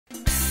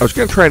I was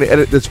going to try to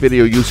edit this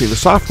video using the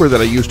software that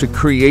I used to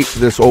create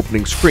this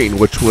opening screen,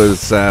 which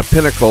was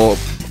Pinnacle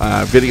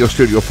Video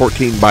Studio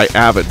 14 by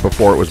Avid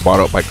before it was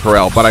bought out by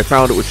Corel, but I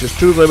found it was just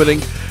too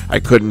limiting. I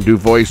couldn't do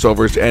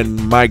voiceovers,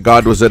 and my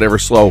God, was it ever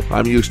slow.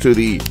 I'm used to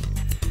the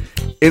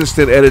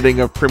instant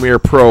editing of Premiere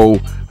Pro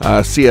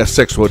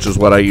CS6, which is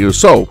what I use.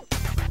 So,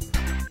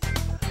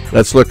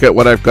 let's look at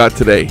what I've got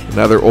today.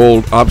 Another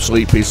old,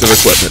 obsolete piece of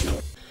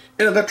equipment.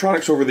 In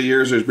electronics over the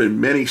years, there's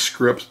been many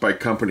screw-ups by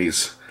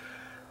companies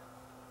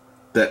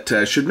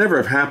that should never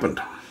have happened.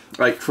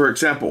 Like, for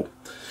example,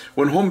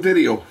 when home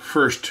video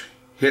first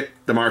hit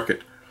the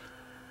market,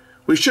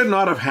 we should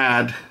not have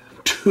had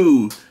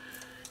two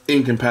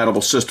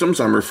incompatible systems.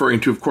 I'm referring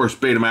to, of course,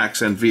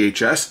 Betamax and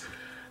VHS.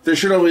 There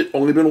should have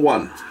only been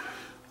one.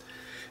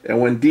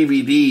 And when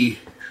DVD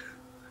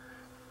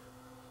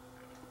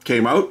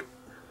came out,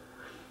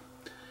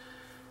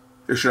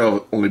 there should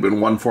have only been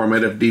one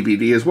format of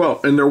DVD as well.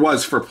 And there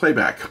was for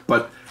playback.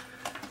 But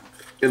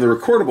in the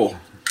recordable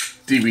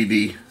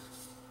DVD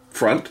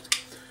front,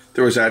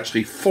 there was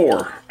actually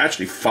five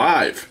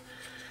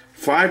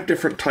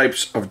different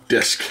types of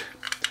disc.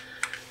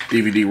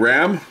 DVD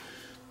RAM,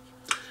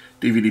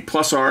 DVD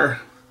plus R,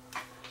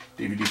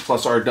 DVD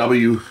plus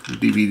RW,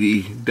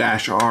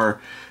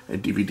 DVD-R,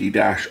 and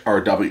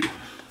DVD-RW.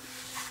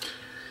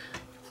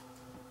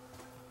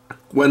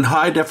 When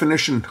high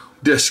definition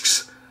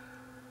discs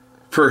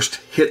first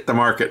hit the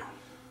market,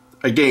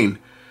 again,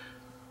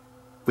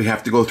 we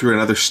have to go through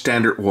another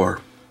standard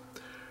war.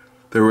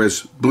 There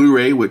was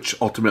Blu-ray, which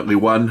ultimately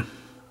won,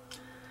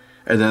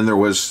 and then there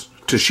was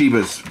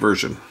Toshiba's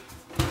version,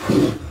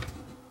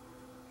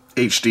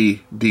 HD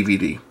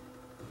DVD.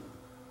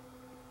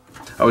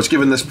 I was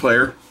given this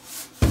player.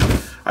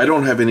 I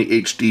don't have any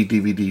HD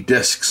DVD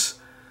discs,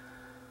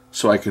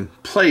 so I can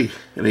play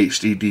an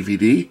HD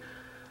DVD.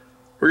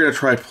 We're going to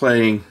try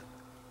playing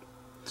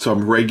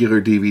some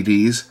regular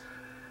DVDs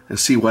and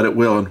see what it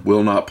will and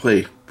will not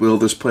play. Will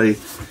this play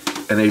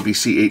an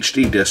ABC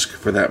HD disc,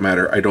 for that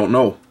matter? I don't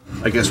know.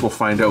 I guess we'll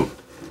find out.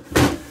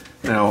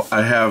 Now,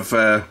 I have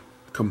a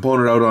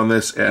component out on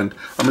this, and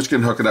I'm just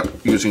going to hook it up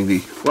using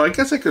the... Well, I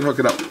guess I can hook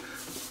it up.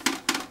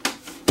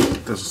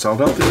 Doesn't sound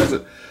healthy, does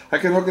it? I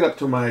can hook it up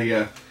to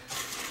my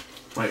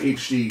my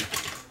HD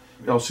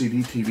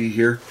LCD TV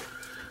here,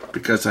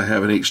 because I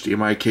have an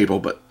HDMI cable,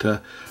 but I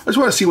just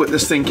want to see what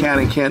this thing can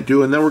and can't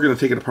do, and then we're going to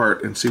take it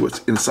apart and see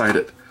what's inside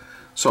it.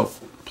 So,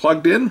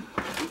 plugged in,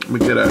 we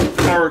get a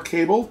power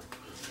cable,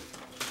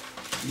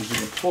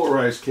 using a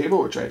polarized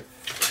cable, which I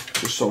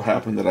just so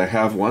happen that I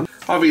have one.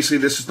 Obviously,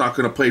 this is not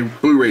going to play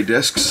Blu-ray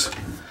discs,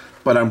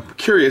 but I'm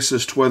curious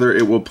as to whether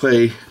it will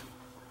play,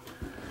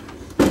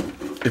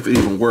 if it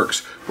even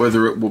works,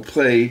 whether it will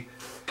play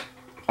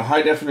a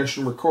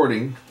high-definition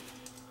recording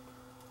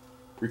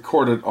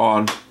recorded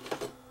on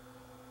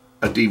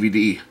a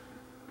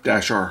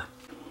DVD-R.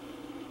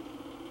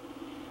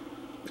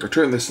 I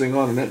turn this thing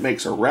on and it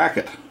makes a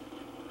racket.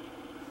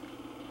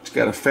 It's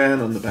got a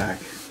fan on the back.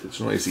 It's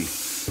noisy.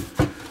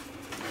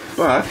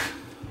 But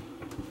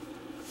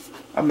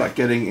I'm not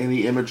getting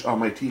any image on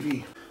my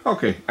TV.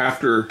 Okay,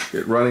 after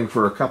it running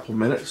for a couple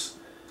minutes,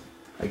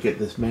 I get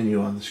this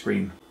menu on the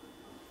screen.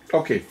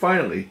 Okay,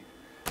 finally,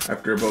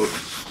 after about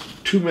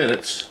 2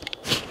 minutes,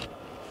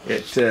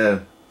 it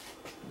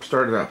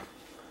started up.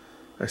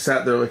 I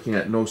sat there looking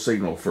at no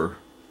signal for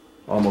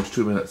almost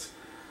 2 minutes.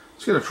 I'm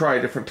just going to try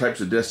different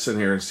types of discs in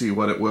here and see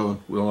what it will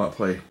and will not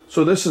play.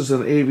 So this is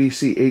an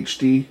ABC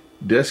HD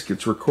disc.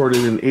 It's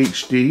recorded in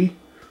HD,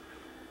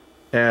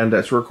 and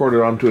that's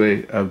recorded onto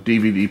a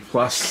DVD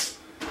plus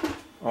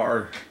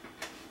R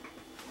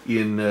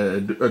in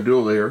a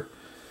dual layer.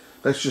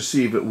 Let's just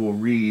see if it will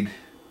read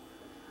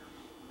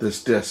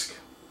this disc.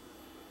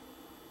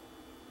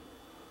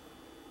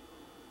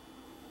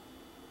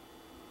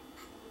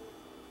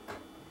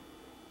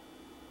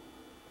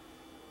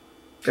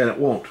 And it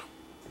won't.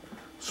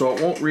 So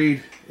it won't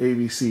read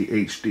ABC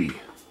HD.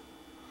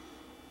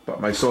 But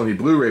my Sony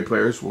Blu-ray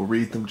players will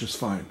read them just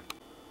fine.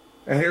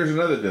 And here's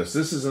another disc.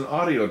 This is an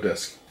audio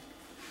disc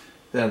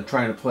that I'm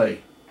trying to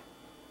play.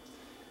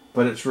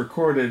 But it's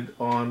recorded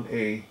on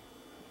a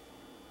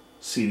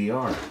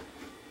CDR.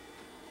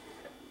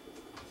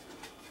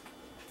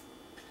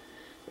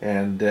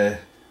 And it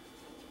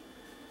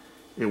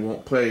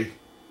won't play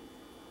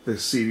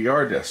this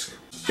CDR disc.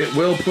 It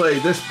will play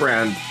this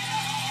brand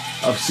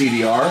of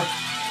CDR.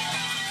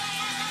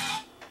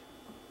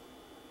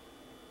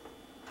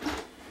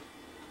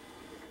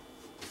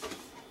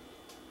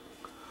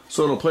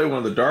 So it'll play one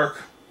of the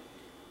dark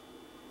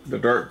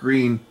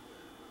green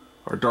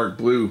or dark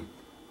blue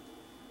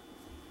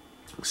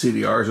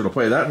CDRs. It'll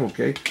play that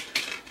okay.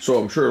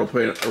 So I'm sure it'll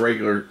play a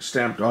regular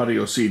stamped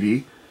audio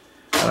CD.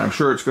 And I'm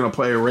sure it's going to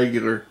play a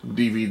regular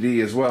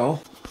DVD as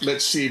well.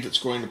 Let's see if it's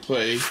going to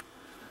play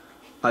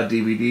a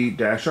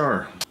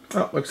DVD-R.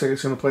 Oh, looks like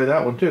it's going to play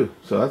that one too.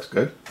 So that's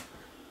good.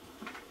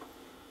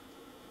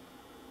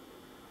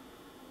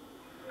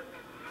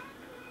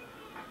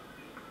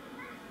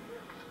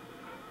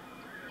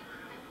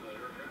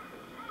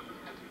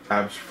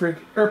 Abs Freak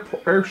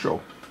Air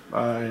Show.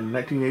 in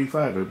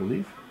 1985, I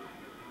believe.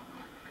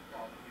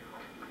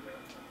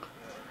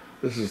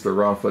 This is the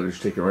raw footage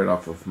taken right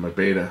off of my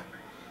beta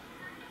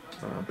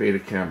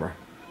camera.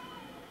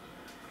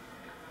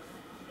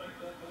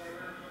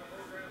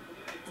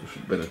 This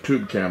should have been a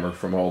tube camera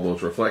from all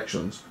those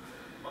reflections.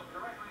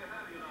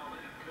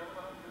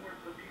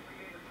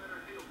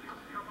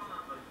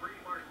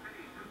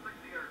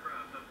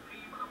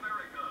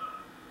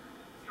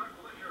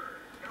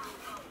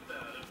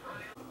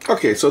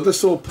 Okay, so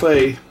this will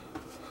play,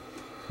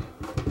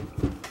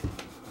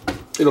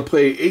 it'll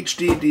play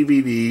HD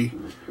DVD,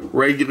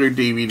 regular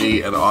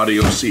DVD, and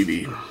audio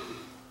CD.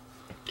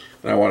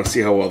 And I want to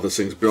see how well this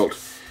thing's built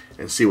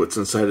and see what's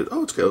inside it.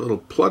 Oh, it's got a little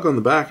plug on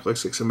the back.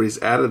 Looks like somebody's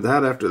added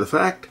that after the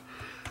fact.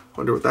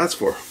 Wonder what that's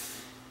for.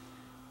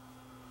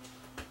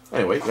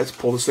 Anyway, let's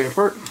pull this thing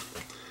apart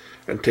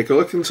and take a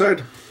look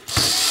inside.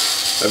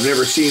 I've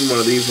never seen one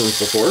of these ones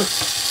before.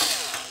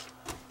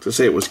 To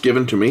say it was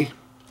given to me,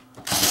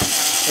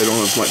 I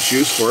don't have much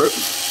use for it.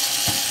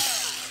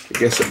 I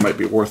guess it might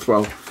be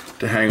worthwhile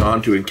to hang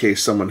on to in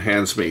case someone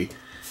hands me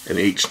an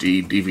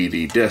HD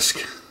DVD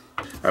disc.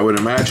 I would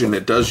imagine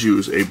it does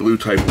use a blue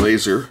type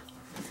laser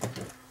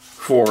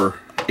for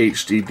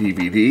HD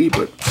DVD,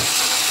 but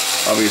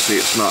obviously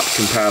it's not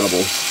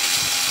compatible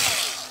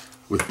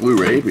with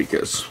Blu-ray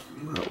because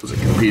that was a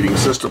competing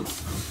system.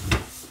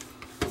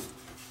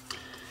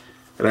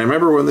 And I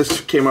remember when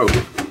this came out,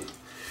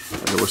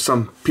 and there were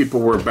some people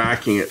were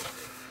backing it.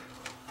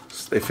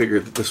 They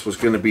figured that this was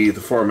going to be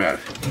the format,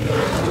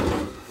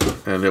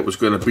 and it was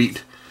going to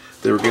beat.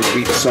 They were going to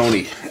beat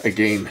Sony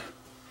again.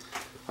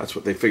 That's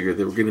what they figured.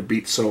 They were going to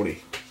beat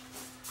Sony,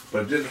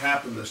 but it didn't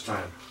happen this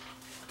time.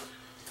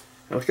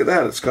 And look at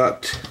that. It's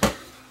got.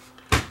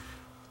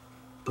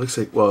 Looks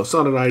like, well, it's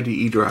not an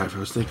IDE drive. I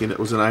was thinking it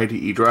was an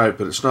IDE drive,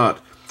 but it's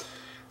not.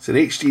 It's an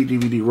HD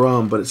DVD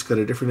ROM, but it's got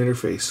a different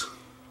interface.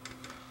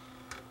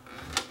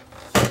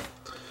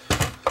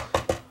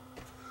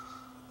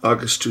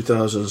 August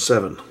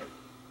 2007.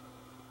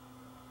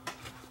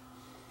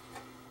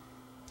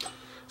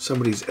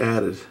 Somebody's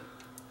added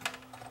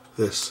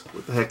this.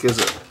 What the heck is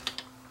it?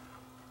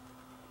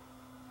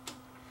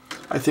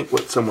 I think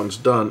what someone's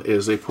done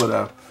is they put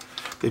an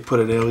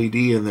LED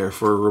in there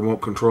for a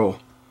remote control.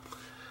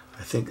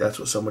 I think that's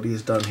what somebody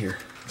has done here.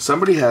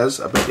 Somebody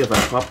has, I bet if I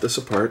pop this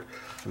apart,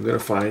 I'm going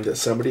to find that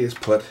somebody has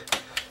put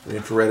an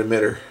infrared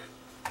emitter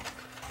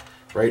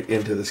right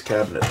into this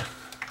cabinet.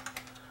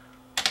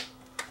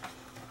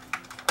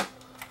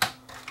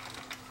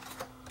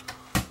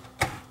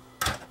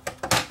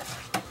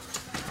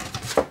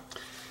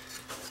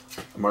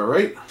 Am I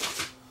right?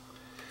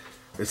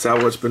 Is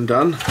that what's been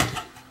done?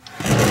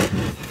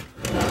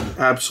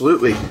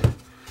 Absolutely.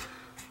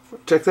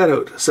 Check that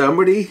out.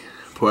 Somebody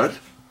put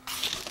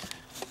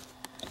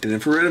an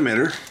infrared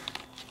emitter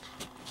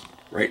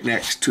right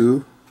next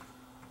to,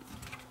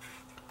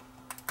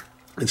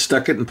 and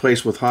stuck it in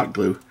place with hot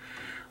glue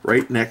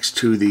right next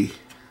to the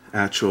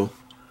actual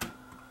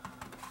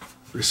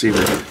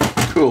receiver.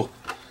 Cool.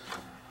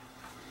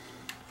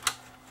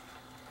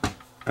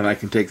 And I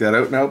can take that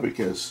out now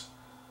because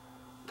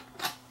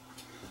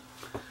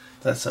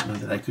that's something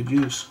that I could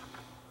use.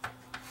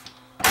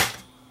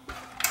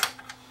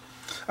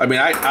 I mean,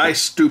 I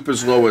stoop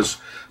as low as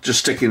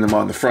just sticking them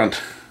on the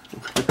front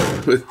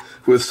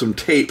with some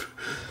tape,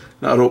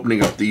 not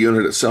opening up the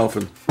unit itself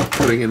and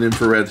putting an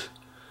infrared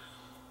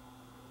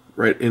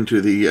right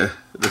into the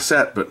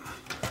set. But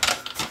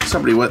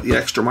somebody went the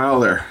extra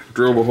mile there,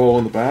 drilled a hole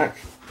in the back.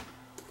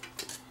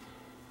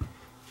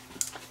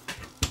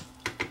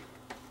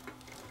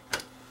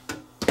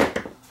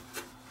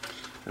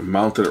 And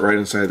mounted it right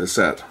inside the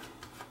set.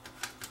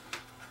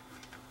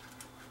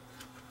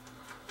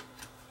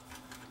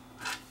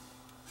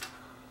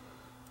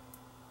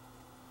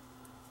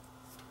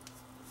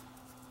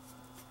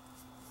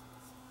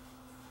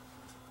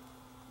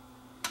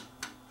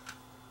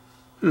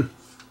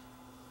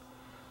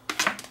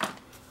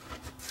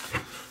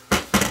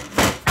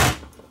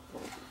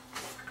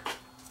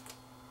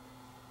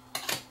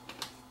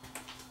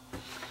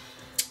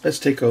 Let's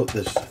take out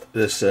this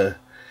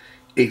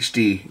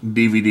HD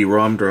DVD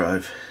ROM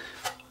drive.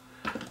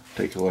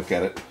 Take a look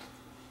at it.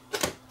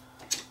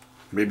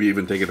 Maybe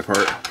even take it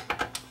apart.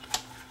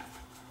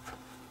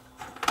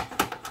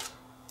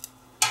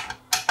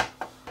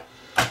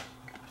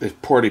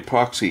 They've poured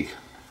epoxy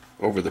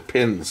over the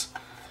pins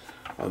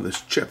on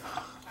this chip.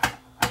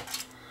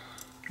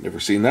 Never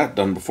seen that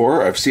done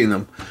before. I've seen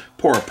them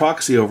pour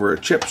epoxy over a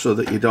chip so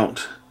that you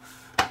don't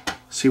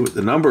see what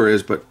the number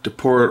is, but to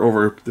pour it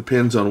over the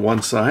pins on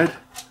one side,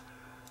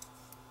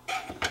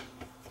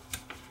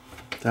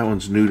 that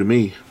one's new to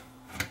me.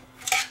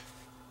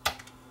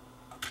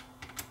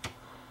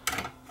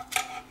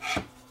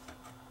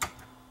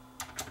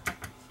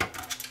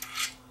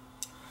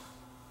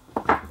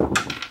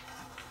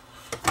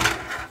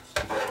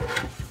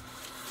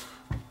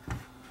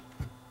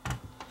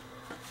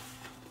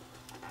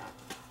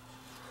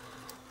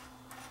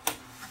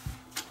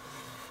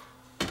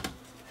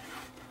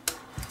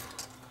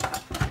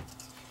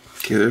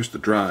 Okay, there's the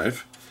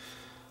drive.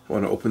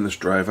 want to open this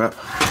drive up.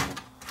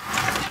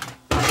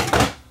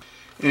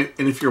 And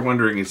if you're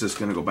wondering, is this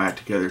going to go back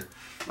together?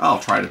 I'll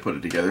try to put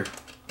it together.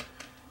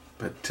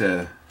 But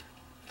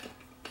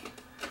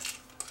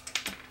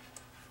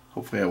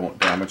hopefully I won't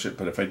damage it.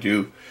 But if I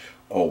do,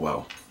 oh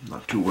well, I'm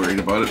not too worried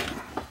about it.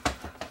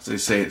 As I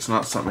say, it's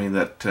not something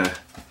that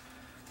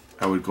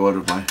I would go out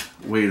of my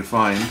way to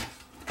find.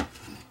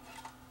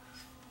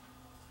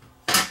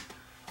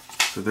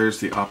 So there's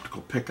the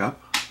optical pickup.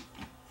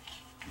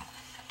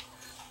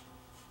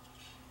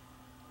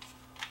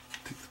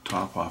 Take the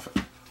top off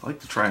it. I like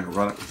to try and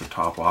run it with the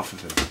top off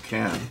if I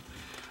can.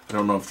 I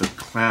don't know if the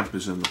clamp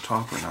is in the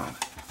top or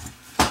not.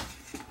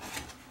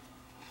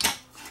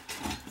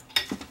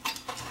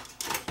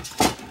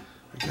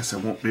 I guess I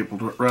won't be able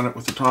to run it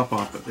with the top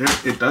off, but there,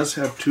 it does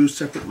have two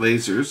separate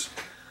lasers.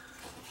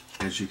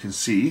 As you can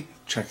see,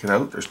 check it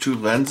out, there's two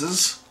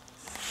lenses.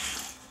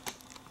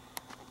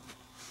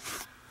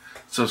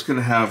 So it's going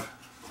to have,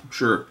 I'm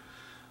sure,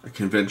 a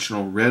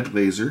conventional red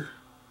laser,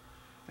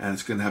 and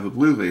it's going to have a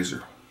blue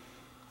laser.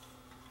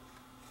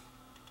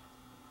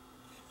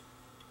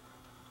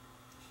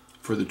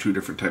 For the two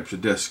different types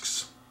of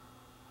discs.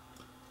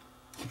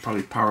 I'll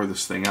probably power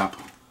this thing up.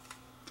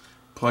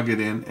 Plug it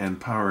in and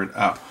power it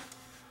up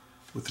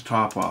with the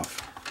top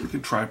off. We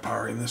can try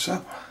powering this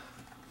up.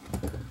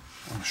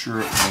 I'm sure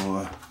it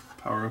will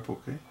power up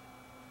okay.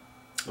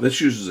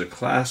 This uses a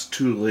class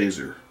 2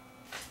 laser.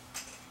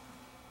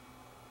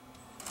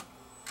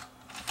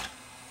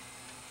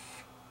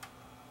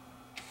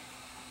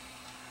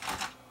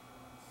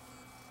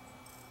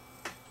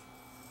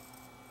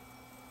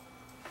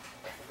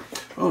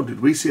 Oh,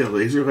 did we see a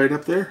laser light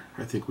up there?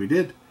 I think we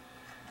did.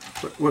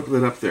 What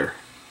lit up there?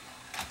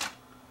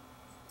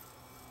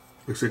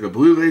 Looks like a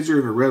blue laser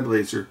and a red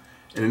laser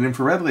and an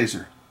infrared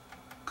laser.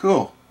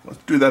 Cool.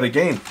 Let's do that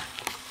again.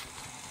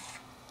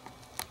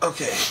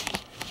 Okay.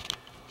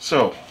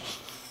 So,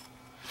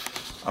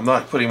 I'm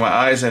not putting my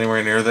eyes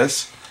anywhere near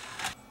this.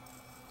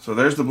 So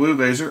there's the blue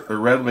laser, or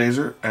red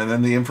laser, and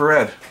then the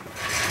infrared.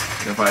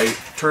 If I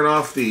turn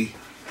off the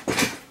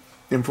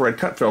infrared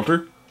cut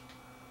filter,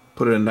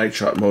 put it in night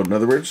shot mode, in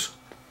other words,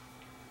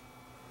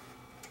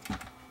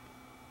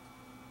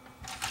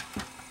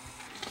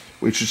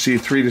 we should see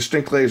three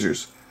distinct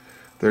lasers.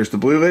 There's the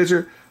blue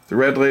laser, the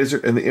red laser,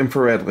 and the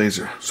infrared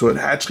laser. So it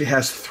actually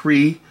has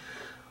three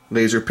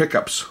laser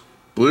pickups.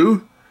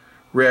 Blue,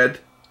 red,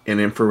 and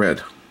infrared.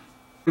 I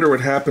wonder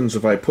what happens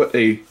if I put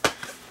a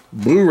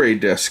Blu-ray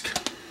disc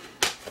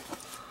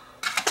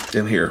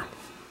in here.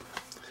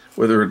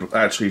 Whether it'll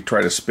actually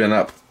try to spin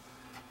up,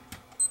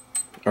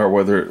 or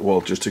whether it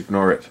will just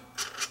ignore it.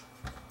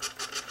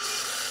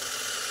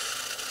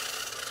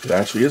 It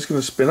actually is going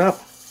to spin up,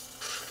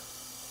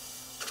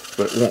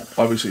 but it won't.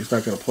 Obviously, it's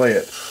not going to play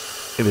it.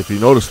 And if you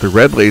notice, the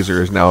red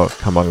laser is now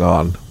coming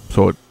on.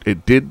 So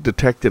it did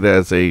detect it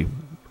as a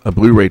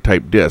Blu-ray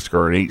type disc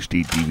or an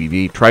HD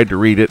DVD. Tried to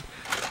read it,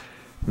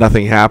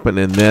 nothing happened,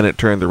 and then it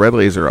turned the red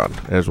laser on.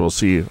 As we'll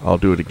see, I'll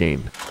do it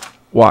again.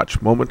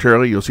 Watch.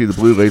 Momentarily, you'll see the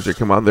blue laser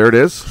come on. There it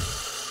is,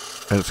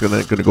 and it's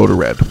going to go to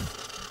red.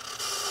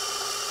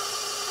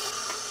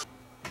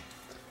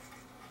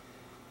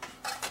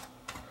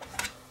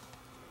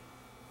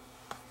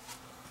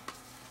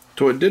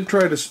 So it did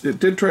try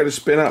to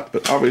spin up,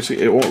 but obviously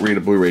it won't read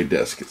a Blu-ray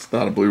disc. It's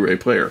not a Blu-ray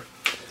player.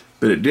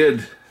 But it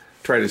did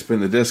try to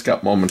spin the disc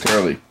up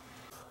momentarily.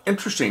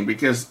 Interesting,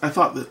 because I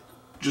thought that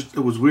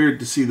it was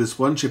weird to see this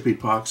one chip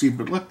epoxied,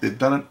 but look, they've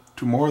done it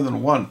to more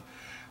than one.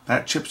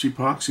 That chip's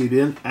epoxied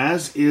in,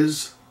 as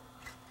is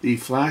the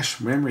flash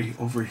memory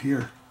over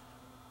here.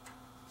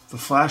 The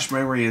flash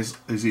memory is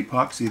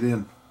epoxied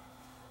in.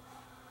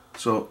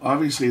 So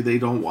obviously they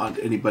don't want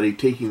anybody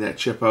taking that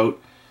chip out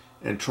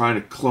and trying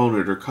to clone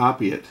it or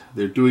copy it.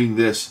 They're doing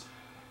this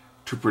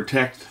to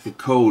protect the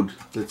code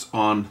that's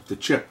on the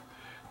chip.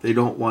 They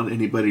don't want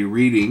anybody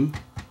reading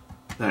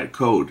that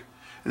code.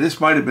 And this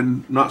might have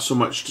been not so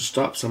much to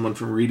stop someone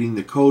from reading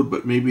the code,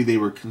 but maybe they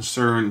were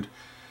concerned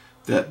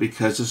that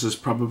because this is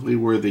probably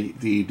where the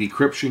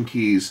decryption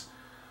keys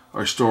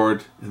are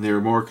stored, and they were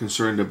more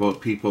concerned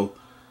about people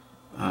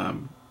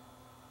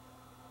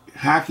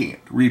hacking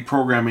it,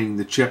 reprogramming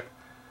the chip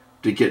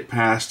to get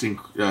past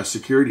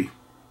security.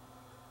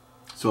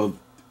 So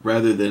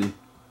rather than,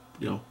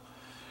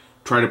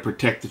 try to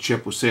protect the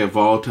chip with, say, a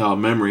volatile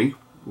memory,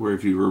 where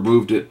if you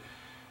removed it,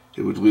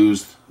 it would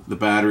lose the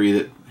battery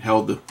that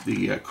held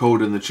the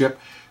code in the chip.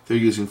 They're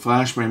using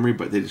flash memory,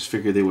 but they just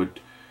figured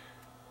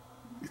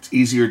it's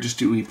easier just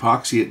to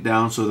epoxy it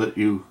down so that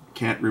you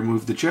can't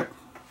remove the chip.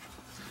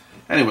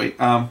 Anyway,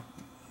 I'm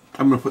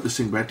going to put this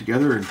thing back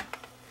together, and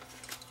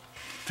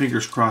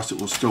fingers crossed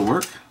it will still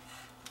work.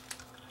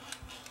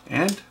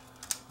 And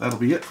that'll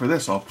be it for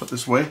this. I'll put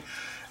this away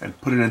and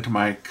put it into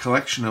my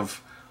collection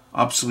of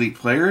obsolete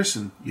players,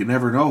 and you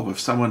never know, if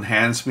someone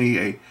hands me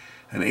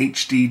an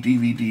HD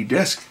DVD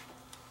disc,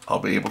 I'll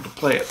be able to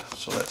play it.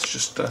 So let's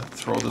just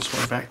throw this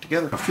one back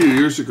together. A few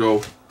years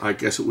ago, I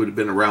guess it would have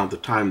been around the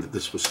time that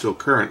this was still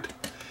current,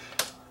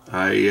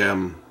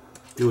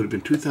 it would have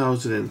been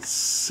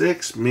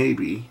 2006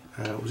 maybe,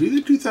 It was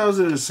either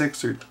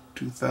 2006 or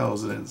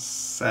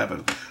 2007.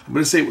 I'm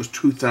going to say it was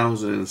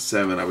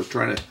 2007. I was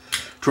trying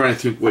to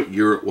think what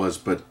year it was,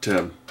 but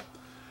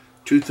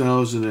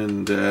 2000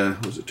 and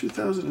was it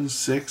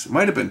 2006? It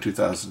might have been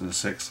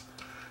 2006.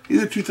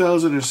 Either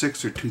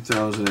 2006 or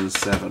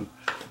 2007.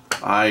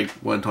 I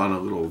went on a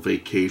little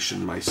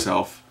vacation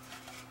myself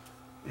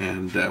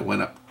and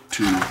went up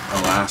to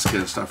Alaska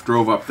and stuff.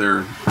 Drove up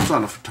there. I was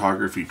on a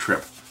photography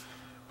trip,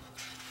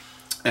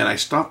 and I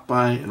stopped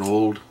by an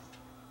old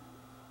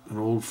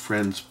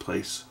friend's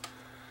place.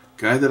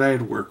 Guy that I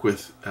had worked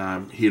with.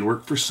 He had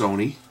worked for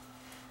Sony,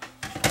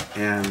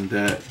 and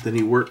then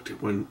he worked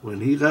when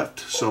he left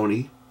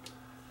Sony.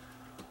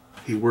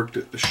 He worked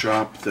at the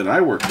shop that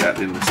I worked at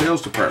in the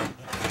sales department.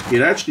 He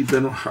had actually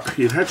been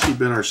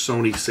our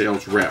Sony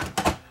sales rep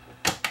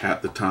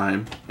at the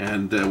time,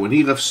 and when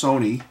he left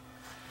Sony,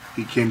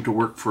 he came to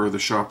work for the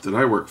shop that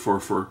I worked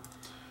for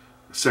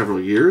several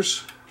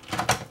years,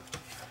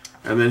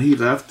 and then he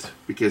left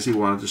because he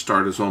wanted to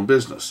start his own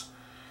business,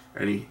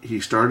 and he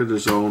started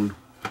his own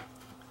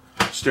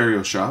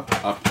stereo shop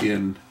up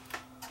in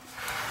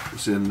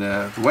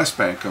the West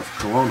Bank of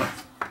Kelowna.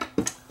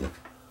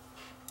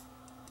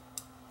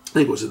 I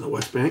think it was in the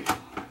West Bank,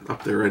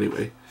 up there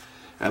anyway.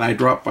 And I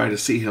dropped by to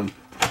see him.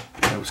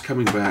 I was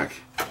coming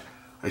back.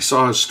 I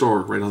saw his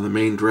store right on the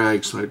main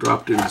drag, so I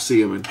dropped in to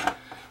see him. And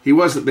he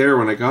wasn't there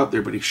when I got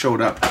there, but he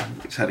showed up.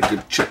 We just had a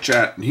good chit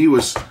chat, and he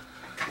was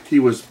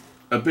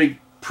a big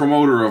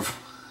promoter of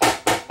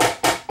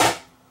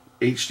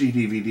HD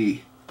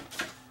DVD.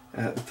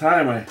 And at the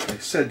time, I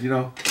said, you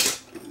know,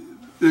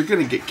 they're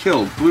going to get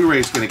killed.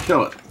 Blu-ray's going to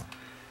kill it.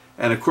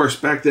 And of course,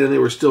 back then they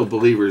were still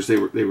believers. They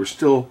were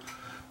still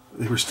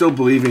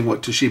believing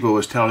what Toshiba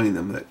was telling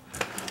them, that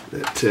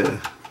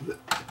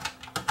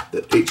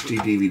HD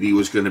DVD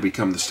was going to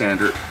become the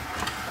standard,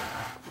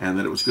 and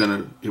that it was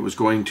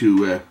going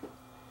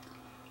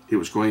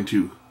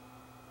to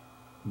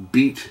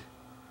beat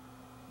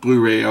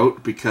Blu-ray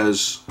out,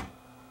 because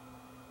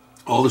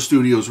all the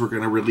studios were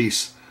going to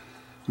release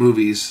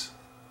movies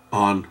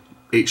on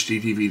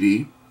HD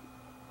DVD,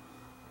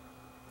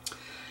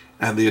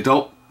 and the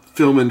adult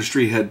film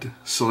industry had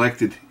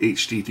selected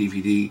HD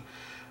DVD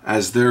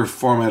as their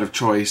format of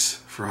choice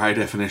for high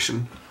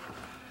definition.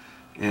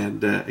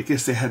 And I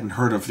guess they hadn't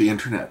heard of the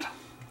internet,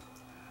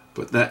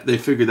 but that they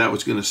figured that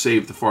was going to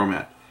save the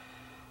format.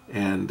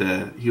 And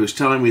he was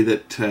telling me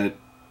that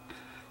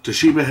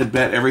Toshiba had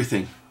bet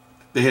everything.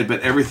 They had bet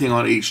everything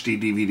on HD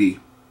DVD.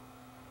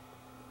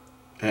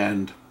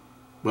 And,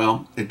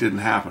 well, it didn't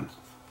happen.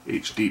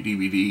 HD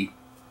DVD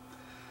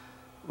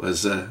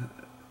was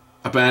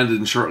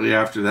abandoned shortly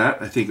after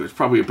that. I think it was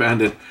probably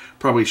abandoned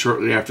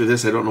shortly after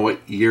this. I don't know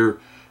what year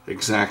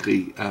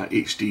exactly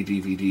HD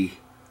DVD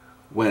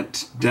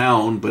went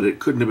down, but it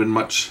couldn't have been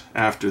much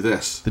after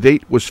this. The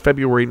date was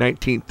February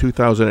 19th,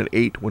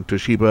 2008, when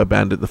Toshiba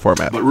abandoned the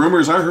format. But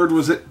rumors I heard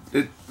was it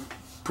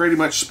pretty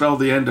much spelled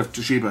the end of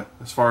Toshiba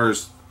as far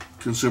as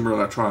consumer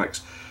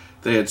electronics.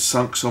 They had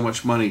sunk so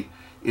much money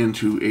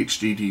into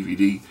HD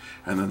DVD,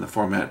 and then the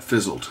format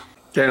fizzled.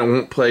 And it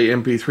won't play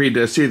MP3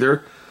 discs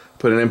either.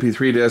 Put an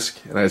MP3 disc,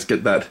 and I just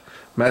get that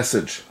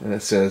message, and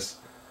it says,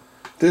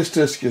 "This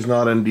disc is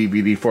not in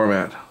DVD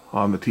format"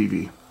 on the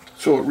TV.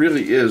 So it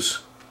really is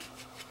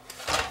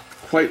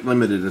quite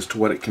limited as to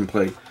what it can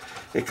play.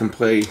 It can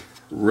play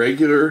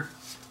regular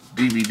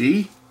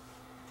DVD,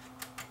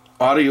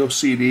 audio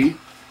CD,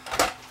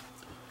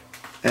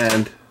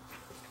 and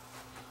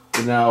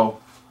the now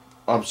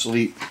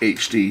obsolete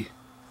HD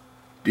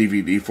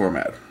DVD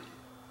format.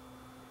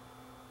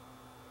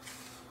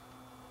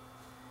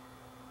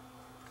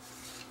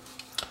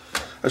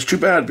 That's too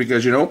bad,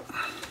 because, you know,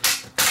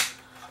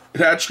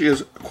 it actually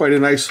is quite a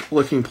nice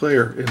looking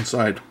player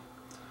inside.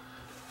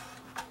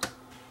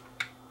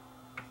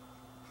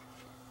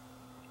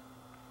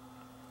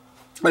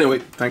 Anyway,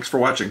 thanks for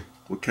watching.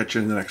 We'll catch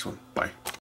you in the next one. Bye.